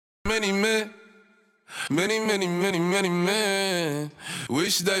Many men, many men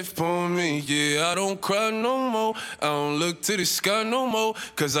wish they for me. Yeah, I don't cry no more. I don't look to the sky no more.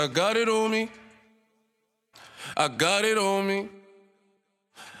 Cause I got it on me. I got it on me.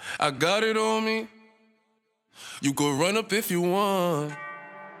 I got it on me. You go run up if you want.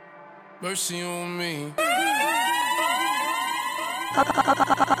 Mercy on me.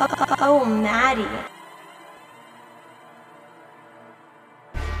 Oh, Maddie.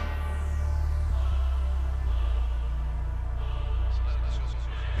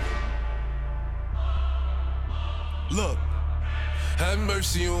 Look, have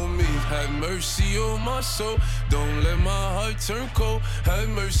mercy on me, have mercy on my soul. Don't let my heart turn cold. Have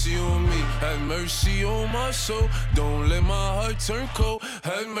mercy on me, have mercy on my soul. Don't let my heart turn cold.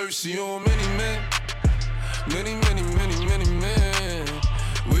 Have mercy on many men, many men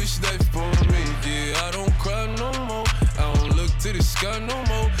wish they for me. Yeah, I don't cry no more. I don't look to the sky no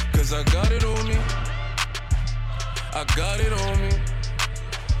more. Cause I got it on me. I got it on me.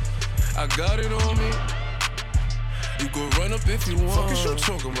 I got it on me. You go run up if you want. Fuck is you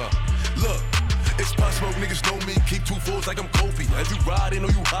talking about? Look, it's Pop Smoke, niggas know me. Keep 2 fours like I'm Kofi. As you riding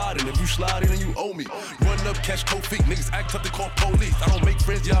or you hiding, if you sliding and you owe me. Run up, catch cold feet. Niggas act tough to call police. I don't make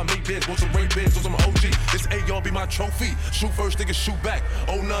friends, yeah, I make bids. Want some rape bids, want some OG. This AR be my trophy. Shoot first, niggas shoot back.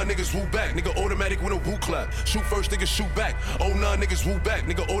 Oh, nah, niggas woo back. Nigga automatic with a woo clap. Shoot first, niggas shoot back. Oh, nah, niggas woo back.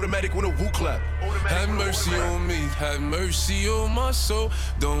 Nigga automatic with a woo clap. Have mercy on me, have mercy on my soul.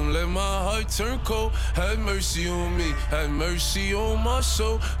 Don't let my heart turn cold. Have mercy on me, have mercy on my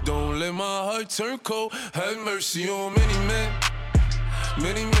soul. Don't let my heart turn cold. Have mercy on many men,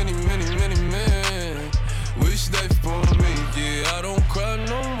 many men wish they for me. Yeah, I don't cry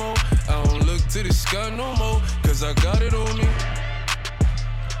no more. I don't look to the sky no more. Cause I got it on me.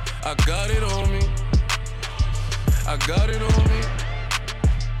 I got it on me. I got it on me.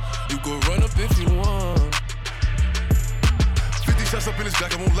 You go run up if you want. 50 shots up in his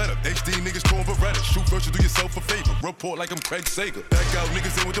back, I won't let up. HD niggas torn Beretta. Shoot first, you do yourself a favor. Report like I'm Craig Sager. Back out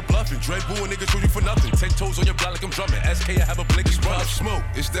niggas in with the bluffing. Dre Boo and niggas shoot you for nothing. 10 toes on your block like I'm drumming. SK, I have a blink, it's Pop Smoke.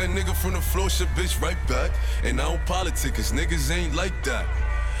 It's that nigga from the floor, shit bitch right back. And I don't politic, cause niggas ain't like that.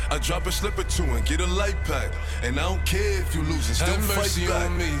 I drop a slip or two and get a light pack. And I don't care if you lose and still have mercy fight back.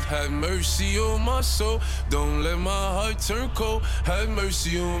 on me, have mercy on my soul. Don't let my heart turn cold. Have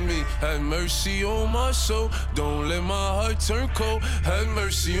mercy on me, have mercy on my soul. Don't let my heart turn cold. Have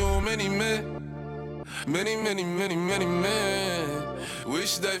mercy on many men, many men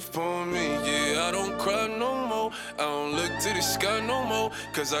wish they for me. Yeah, I don't cry no more. I don't look to the sky no more.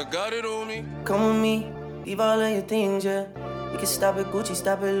 Cause I got it on me. Come with me, leave all of your things, yeah. We can stop at Gucci,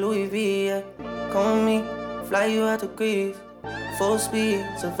 stop at Louis V, yeah. Come with me, fly you out to Greece. Full speed,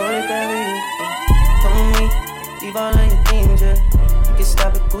 so full of Paris, yeah. Come with me, leave all of your things, yeah. We can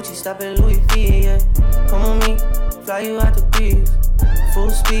stop at Gucci, stop at Louis V, yeah. Come with me, fly you out to Greece. Full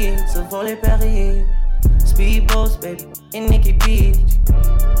speed, so full of Paris. Speedboats, baby, in Nikki Beach.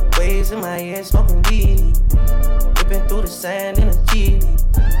 Waves in my ear, smoking weed. Ripping through the sand in a Jeep.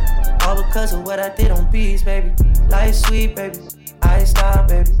 All because of what I did on beats, baby. Life sweet, baby. I stop,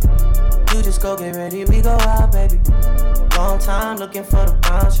 baby. You just go get ready, we go out, baby. Long time looking for the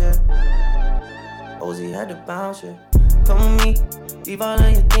bounce, yeah. Ozzy had to bounce, yeah. Come with me, leave all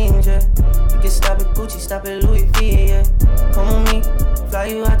of your things, yeah. We can stop at Gucci, stop at Louis V, yeah. Come with me, fly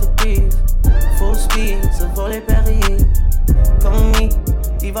you out to Greece. Full speed, so volley Paris. Come with me,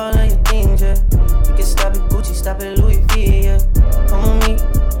 leave all of your things, yeah. We can stop at Gucci, stop at Louis V, yeah. Come with me,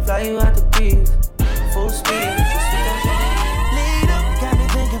 fly you out to Greece. Full speed, lead up, got me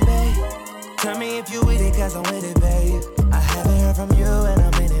thinking, babe. Tell me if you with it, cause I'm with it, babe. I haven't heard from you and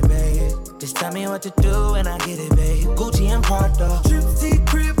I'm in it, babe. Just tell me what to do and I get it, babe. Gucci and Prada. Trip to your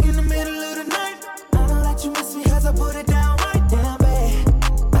crib in the middle of the night. I don't let you miss me cause I put it down right down, babe.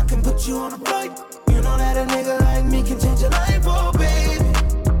 I can put you on a flight. You know that a nigga like me can change your life, oh, baby.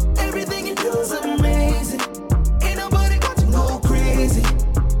 Everything you do is amazing. Ain't nobody got to go crazy.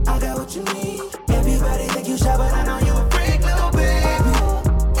 I got what you need. Everybody think you shy, but I know you a freak, little baby.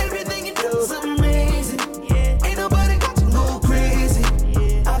 Everything you do is amazing. Ain't nobody got to go crazy.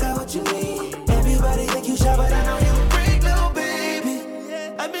 I got what you need. Everybody think you shy, but I know you a freak, little baby.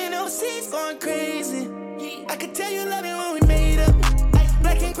 I've been overseas going crazy. I could tell you love it when we made up.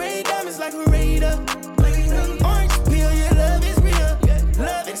 Black and gray diamonds like a radar. Orange peel, your love is real.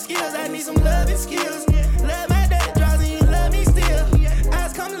 Love and skills, I need some love and skills. Love my dad draws and you love me still.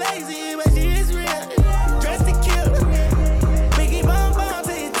 Eyes come lazy, but she is real. Dressed to kill. Biggie bomb bomb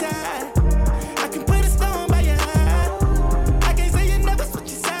till you're tired. I can put a stone by your eye. I can't say you never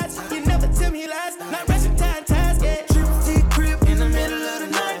switch your sides. You never tell me lies. Not rushing time, yeah. Trip to your crib in the middle of the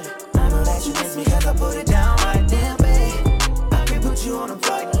night.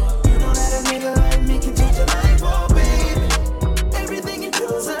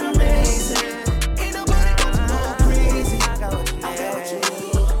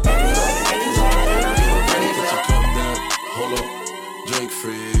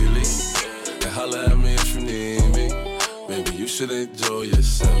 should enjoy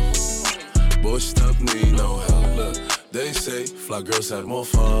yourself. Boy, stuff need no help. Look, they say fly girls have more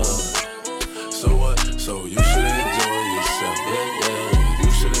fun. So what? So you should enjoy yourself. Yeah, you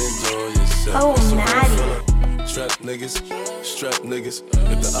should enjoy yourself. Oh, Maddie. Strap niggas.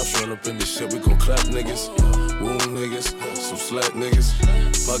 If the ops run up in this shit, we gon' clap niggas. Wound niggas, some slack niggas.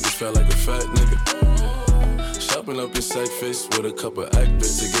 Pockets felt like a fat nigga. Shopping up in Cypress with a couple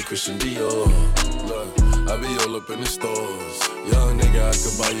actors to get Christian Dior. Look, I be all up in the stores. Young nigga, I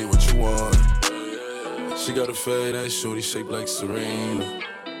can buy you what you want. She got a fade ass shorty shaped like Serena.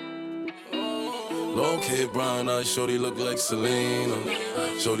 Long hair, brown eyes, shorty look like Selena.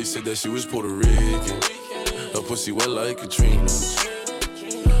 Shorty said that she was Puerto Rican. Her pussy wet like Katrina.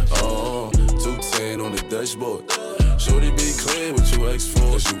 Oh, 210 on the dashboard. Shorty be clear what you ask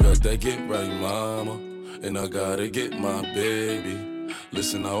for. You got that get right, mama. And I gotta get my baby.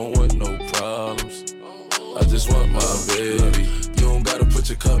 Listen, I don't want no problems. I just want my baby. You don't gotta put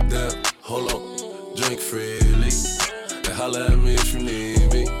your cup down. Hold on, drink freely. And holla at me if you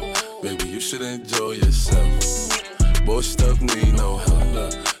need me. Baby, you should enjoy yourself. Boy, stuff need no help.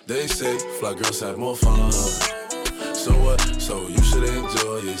 Look, they say fly girls have more fun. So what? So you should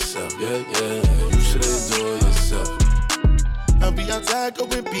enjoy yourself. Yeah, you should enjoy yourself. I'll be outside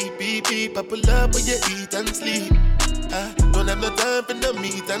going beep, beep, beep. I pull up where you eat and sleep. I don't have no time for the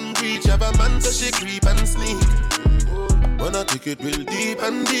meet and greet. Have a man so she creep and sneak. Wanna take it real deep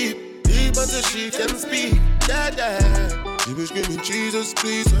and deep. Deep until she can speak. Yeah. She was screaming, Jesus,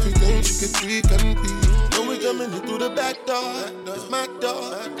 please. Everything she could tweak and beat. Now we coming in through the back door. It's my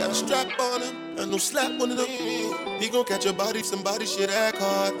door. Got a strap on him. And no slap one of them. He gon' catch your body if somebody shit act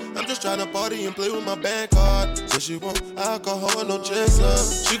hard. I'm just tryna party and play with my bank card. Said she want alcohol, no chaser.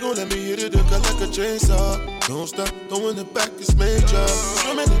 She gon' let me hit it, hook her like a chainsaw. Don't stop, throwing it back, it's major.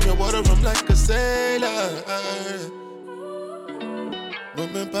 Swimming in your water, I'm like a sailor.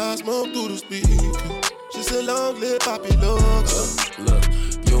 Bumping past, smoke through the speaker. She said, long live Poppy Loco. Look,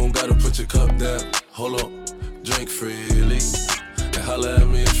 you don't gotta put your cup down. Hold on, drink freely. And holla at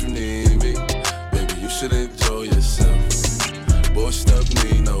me if you need me. Baby, you should enjoy yourself. Boy, stuff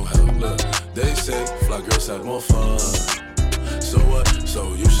need no help. Look, they say fly girls have more fun. So what?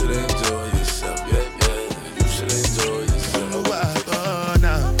 So you should enjoy yourself. Yeah, you should enjoy yourself. Oh,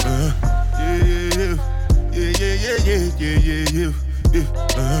 now. Yeah.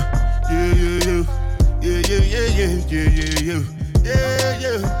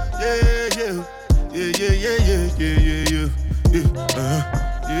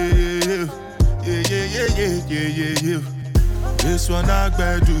 This one I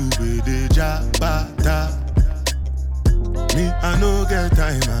do with the jabata. Me, I no get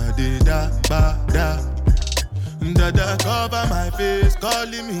time, I did da. Dada cover my face,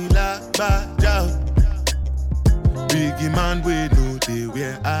 calling me la ba da. Biggie man, we know they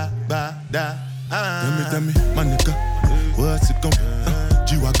wear a ba da. Tell me, my nigga, what's it gon'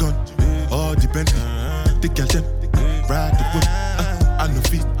 G-Wagon, all the Bentley, the girl them, ride the whip, I no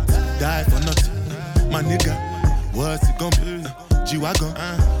fit, die for nothing. My nigga, what's it gon' be? G-Wagon,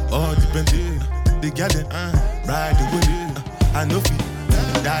 all the Bentley, the girl them, ride the whip, I no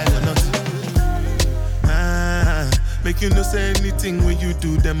fit, die for nothing. Make you no say anything when you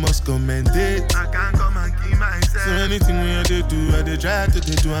do, they must commend it. I can't come and keep myself. So anything when I do, I try to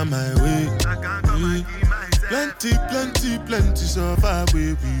do on my way. I can't come and keep myself. Plenty so far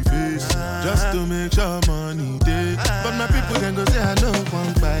we face. Just to make sure money day. But my people then go say I know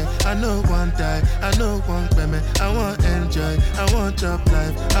one buy, I know one die, I know one payment. I want enjoy, I want job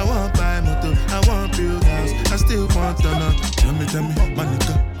life, I want buy motor, I want build house, I still want to know. Tell me, my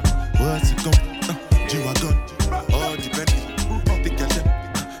nigga, what's it gon' G-Wagon, all the Bentley, the girl them,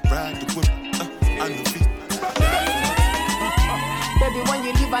 ride the whip, I know feet. Baby, when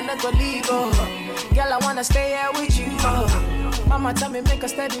you leave, I never leave, oh. Girl, I wanna stay here with you, oh. Mama tell me make a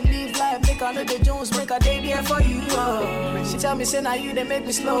steady live life, make all of the Jones, make a day there for you, oh. She tell me say now you, they make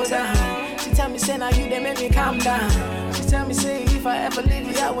me slow down. She tell me say now you, they make me calm down. She tell me say if I ever leave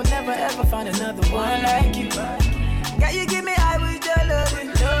you, I will never ever find another one like you. Girl, you give me high with your loving.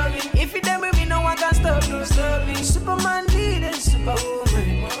 If you done with me, no one can stop me. Superman leader,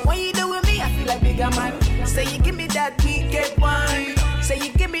 superwoman. When you do with me, I feel like bigger man. Say you give me that wicked wine. Say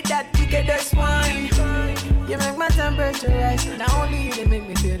you give me that wickedest wine. You make my temperature rise. Not only you, they make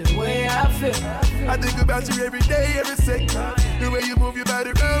me feel the way I feel. I think about you every day, every second. The way you move your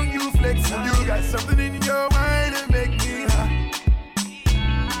body around, you flex. You got something in your mind that make me high.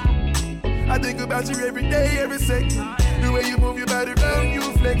 I think about you every day, every second. The way you move your body around, you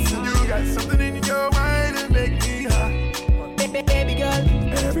flex. You got something in your mind that make me high. Baby girl,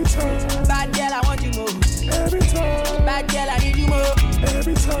 every time. Bad girl, I want you more. Every time. Bad girl, I need you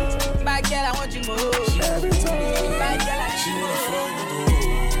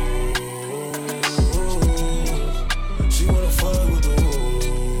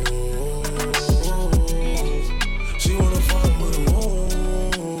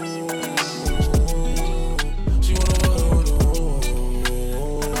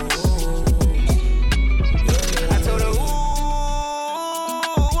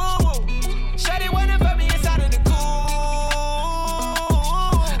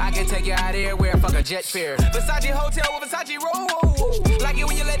atmosphere. Versace hotel with Versace roll. Like it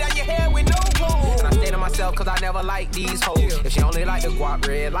when you lay down your hair with no clothes. And I stay to myself cause I never like these hoes. If she only like the guap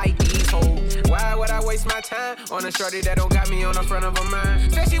red, like these hoes. Why would I waste my time on a shorty that don't got me on the front of a mind?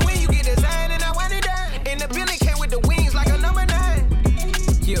 Especially when you get designed and I want it done. And the building came with the wings like a number 9.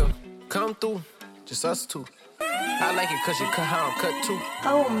 Yeah, come through, just us two. I like it cause you cut how I'm cut too.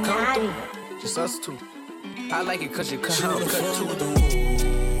 Oh, come Maddie. through, just us two. I like it cause you cut how I'm cut too.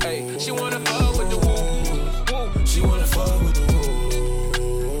 Hey, she wanna fuck with the woo. She wanna fuck with the woo.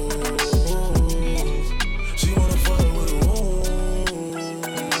 She wanna fuck with the woo.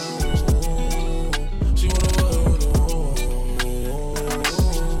 She wanna fuck with the woo.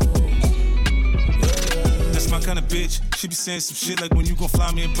 That's my kind of bitch. She be saying some shit like when you gon'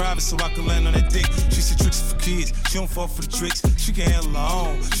 fly me in private so I can land on that dick. She said tricks for kids. She don't fall for the tricks. She can handle her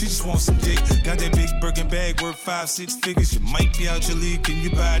own. She just wants some dick. Got that big Birkin bag worth 5-6 figures. You might be out your league. Can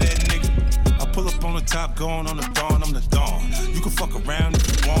you buy that nigga? I pull up on the top, going on the dawn. I'm the dawn. You can fuck around if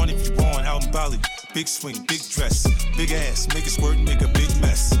you want. Out in Bali. Big swing, big dress, big ass, make it squirt, make a big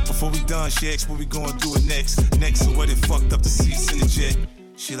mess. Before we done, she asked what we gonna do it next. So what it fucked up the seats in the jet.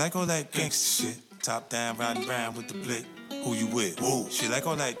 She like all that gangsta shit. Top down, riding round with the blick. Who you with? Woo. She like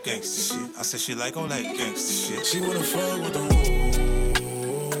all that gangsta shit. I said she like all that gangsta shit. She wanna fuck with the woo.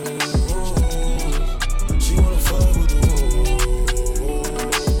 She wanna fuck with the woo.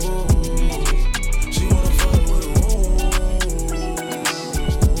 She wanna fuck with the woo.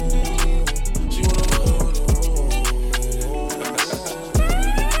 She wanna fuck with the woo.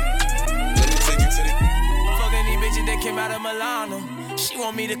 Let me take you to the Fucking these bitches that came out of Milano. She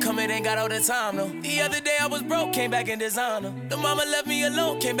want me to come in, ain't got all the time, though. The other day I was broke, came back in designer. The mama left me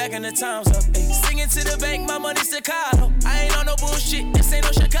alone, came back in the times up. Ay, singing to the bank, my money Staccato. I ain't on no bullshit, this ain't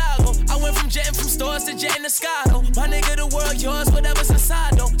no Chicago. I went from jetting from stores to jetting to Scotto. My nigga, the world yours, whatever's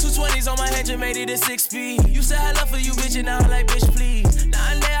inside, though. 220s on my head, just made it a 6-speed. You said I love for you, bitch, and now I'm like, bitch, please. Now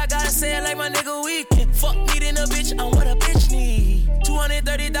and there, I gotta say it like my nigga Weekend. Fuck needing a bitch, I'm what a bitch need.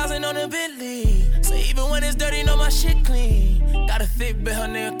 230,000 on the Bentley. So even when it's dirty, know my shit clean. Got a thick bitch, her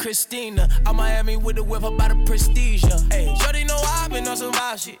name Christina. Out Miami with the whip about the prestige. Hey, shorty know I've been on some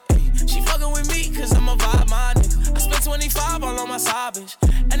vibe shit. Ay, she fucking with me cause I'm a vibe, my nigga. I spent 25 all on my side bitch.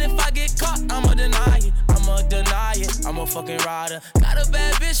 And if I get caught, I'ma deny it. I'm a fucking rider. Got a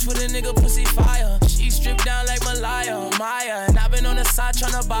bad bitch with a nigga pussy fire. She stripped down like Malaya, Maya. And I've been on the side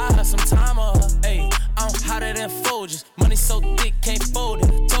tryna buy her some time on her. Ay, I'm hotter than Folgers. Money so thick, can't fold it.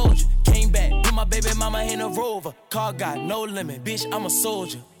 I told you. Came back, put my baby mama in a Rover. Car got no limit, bitch, I'm a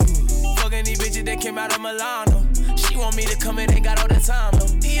soldier. Fucking these bitches that came out of Milano. She want me to come in, ain't got all the time, though.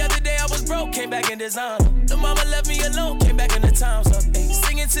 The other day I was broke, came back in designer. The mama left me alone, came back in the times up. Ay,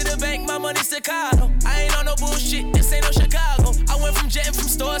 singing to the bank, my money Staccato. I ain't on no bullshit, this ain't no Chicago. I went from jetting from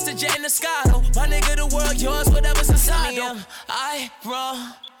stores to jetting to Scotto. My nigga, the world yours, whatever's inside, though. I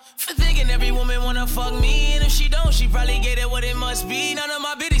wrong for thinking every woman wanna fuck me. And if she don't, she probably get it what it must be. None of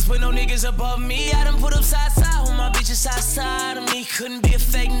my bitches put no niggas above me. I done put up side side with my bitches outside of me. Couldn't be a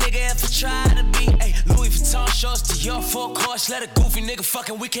fake nigga if I tried to be. Ay, Louis Vuitton shorts to your full course. Let a goofy nigga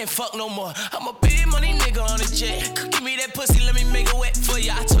fucking, we can't fuck no more. I'm a big money nigga on a jet. Give me that pussy, let me make it wet for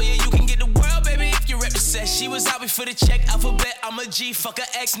ya. I told you you can get the world, baby, if you represent. She was out before the check, alphabet, I'm a G, fuck a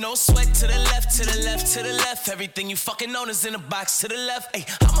X, no sweat. To the left, to the left, to the left. Everything you fucking own is in a box to the left. Ay,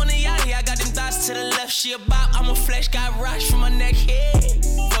 I'm on the yacht, I got them thoughts to the left. She a bop, I'm a flesh, got rocks from my neck, yeah.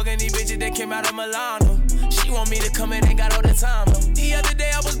 Fucking these bitches that came out of Milano. She want me to come in, ain't got all the time, though. The other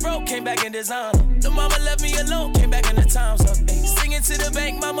day I was broke, came back in designer. The mama left me alone, came back in the times up. Ay, singing to the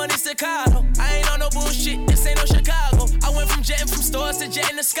bank, my money Staccato. I ain't on no bullshit, this ain't no Chicago. I went from jetting from stores to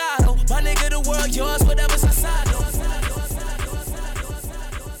jetting to Scotto. My nigga, the world yours, whatever's inside, though.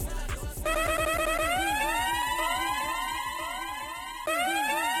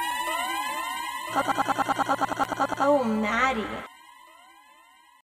 Oh, Maddie.